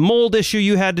 There's the mold issue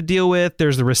you had to deal with.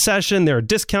 There's the recession. There are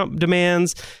discount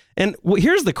demands. And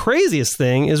here's the craziest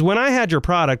thing is when I had your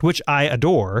product, which I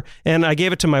adore, and I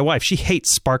gave it to my wife. She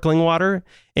hates sparkling water,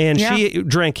 and she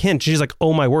drank Hint. She's like,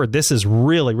 oh, my word, this is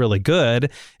really, really good.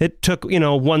 It took,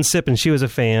 one sip, and she was a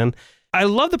fan. I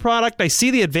love the product. I see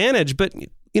the advantage, but,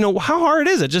 how hard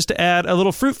is it just to add a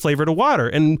little fruit flavor to water?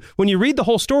 And when you read the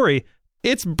whole story,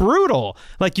 it's brutal.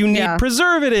 Like you need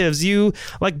preservatives, you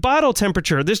like bottle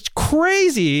temperature. This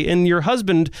crazy. And your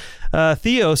husband,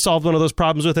 Theo, solved one of those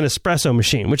problems with an espresso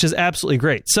machine, which is absolutely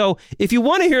great. So if you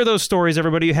want to hear those stories,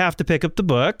 everybody, you have to pick up the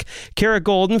book. Kara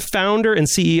Goldin, founder and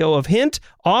CEO of Hint,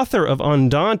 author of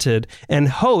Undaunted, and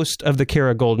host of The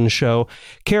Kara Goldin Show.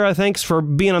 Kara, thanks for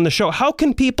being on the show. How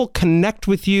can people connect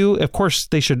with you? Of course,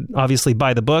 they should obviously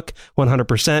buy the book,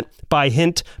 100%, buy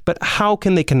Hint, but how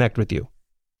can they connect with you?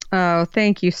 Oh,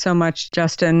 thank you so much,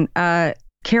 Justin. Kara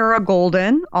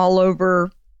Goldin, all over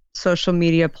social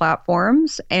media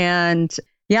platforms. And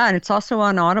Yeah, and it's also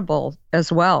on Audible as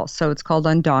well. So it's called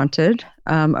Undaunted,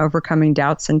 Overcoming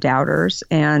Doubts and Doubters.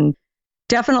 And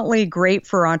definitely great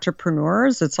for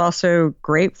entrepreneurs. It's also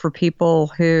great for people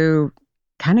who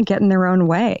kind of get in their own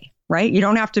way, right? You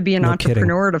don't have to be an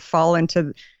entrepreneur to fall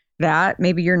into that.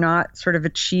 Maybe you're not sort of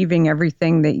achieving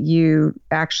everything that you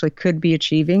actually could be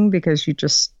achieving because you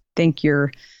just think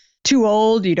you're too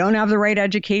old, you don't have the right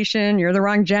education, you're the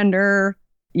wrong gender,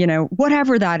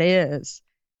 whatever that is.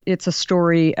 It's a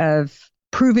story of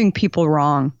proving people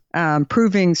wrong,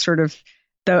 proving sort of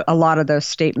a lot of those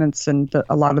statements and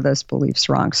a lot of those beliefs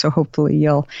wrong. So hopefully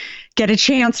you'll get a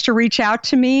chance to reach out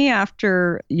to me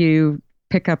after you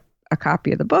pick up a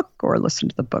copy of the book or listen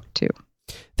to the book too.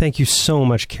 Thank you so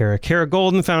much, Kara. Kara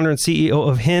Golden, founder and CEO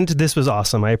of Hint. This was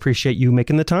awesome. I appreciate you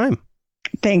making the time.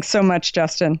 Thanks so much,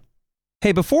 Justin.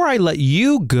 Hey, before I let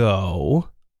you go,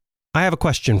 I have a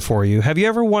question for you. Have you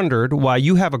ever wondered why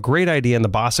you have a great idea and the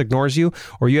boss ignores you,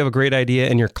 or you have a great idea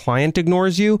and your client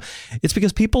ignores you? It's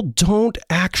because people don't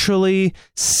actually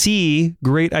see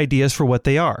great ideas for what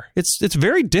they are. It's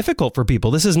very difficult for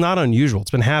people. This is not unusual.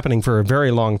 It's been happening for a very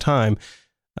long time.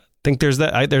 I think there's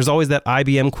always that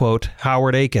IBM quote,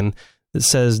 Howard Aiken, that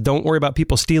says, don't worry about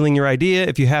people stealing your idea.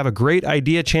 If you have a great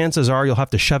idea, chances are you'll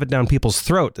have to shove it down people's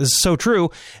throat. This is so true.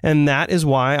 And that is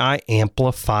why I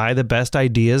amplify the best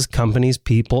ideas, companies,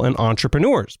 people, and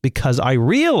entrepreneurs, because I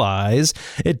realize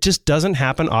it just doesn't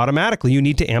happen automatically. You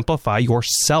need to amplify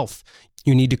yourself.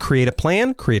 You need to create a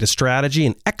plan, create a strategy,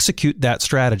 and execute that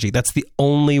strategy. That's the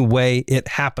only way it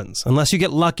happens, unless you get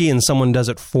lucky and someone does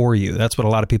it for you. That's what a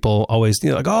lot of people always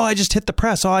like, oh, I just hit the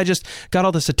press. Oh, I just got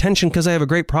all this attention because I have a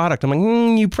great product. I'm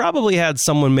like, you probably had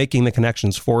someone making the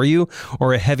connections for you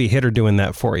or a heavy hitter doing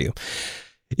that for you.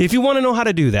 If you want to know how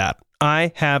to do that,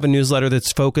 I have a newsletter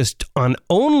that's focused on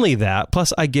only that.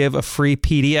 Plus, I give a free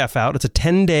PDF out. It's a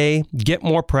 10-day get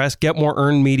more press, get more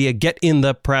earned media, get in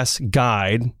the press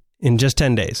guide in just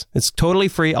 10 days. It's totally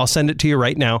free. I'll send it to you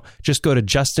right now. Just go to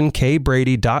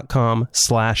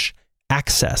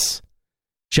justinkbrady.com/access.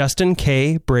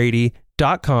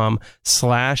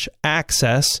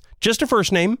 justinkbrady.com/access. Just a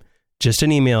first name, just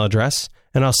an email address,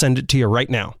 and I'll send it to you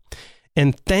right now.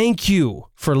 And thank you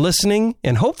for listening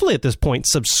and hopefully at this point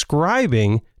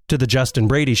subscribing to The Justin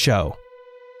Brady Show.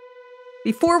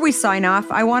 Before we sign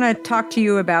off, I want to talk to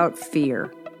you about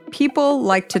fear. People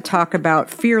like to talk about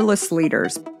fearless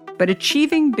leaders, but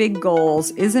achieving big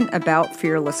goals isn't about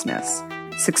fearlessness.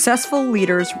 Successful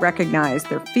leaders recognize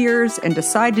their fears and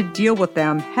decide to deal with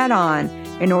them head on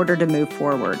in order to move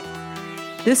forward.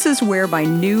 This is where my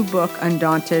new book,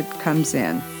 Undaunted, comes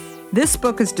in. This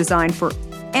book is designed for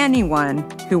anyone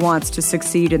who wants to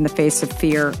succeed in the face of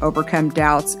fear, overcome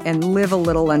doubts, and live a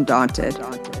little undaunted.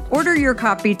 Order your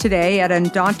copy today at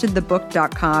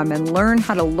undauntedthebook.com and learn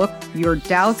how to look your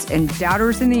doubts and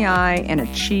doubters in the eye and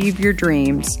achieve your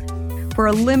dreams. For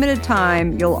a limited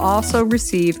time, you'll also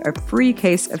receive a free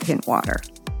case of Hint water.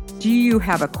 Do you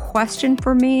have a question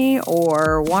for me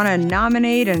or want to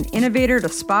nominate an innovator to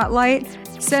spotlight?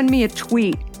 Send me a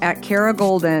tweet at Kara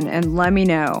Golden and let me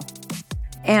know.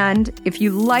 And if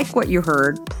you like what you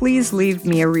heard, please leave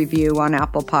me a review on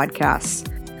Apple Podcasts.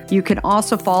 You can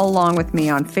also follow along with me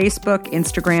on Facebook,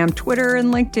 Instagram, Twitter,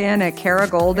 and LinkedIn at Kara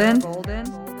Golden.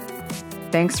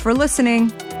 Thanks for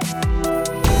listening.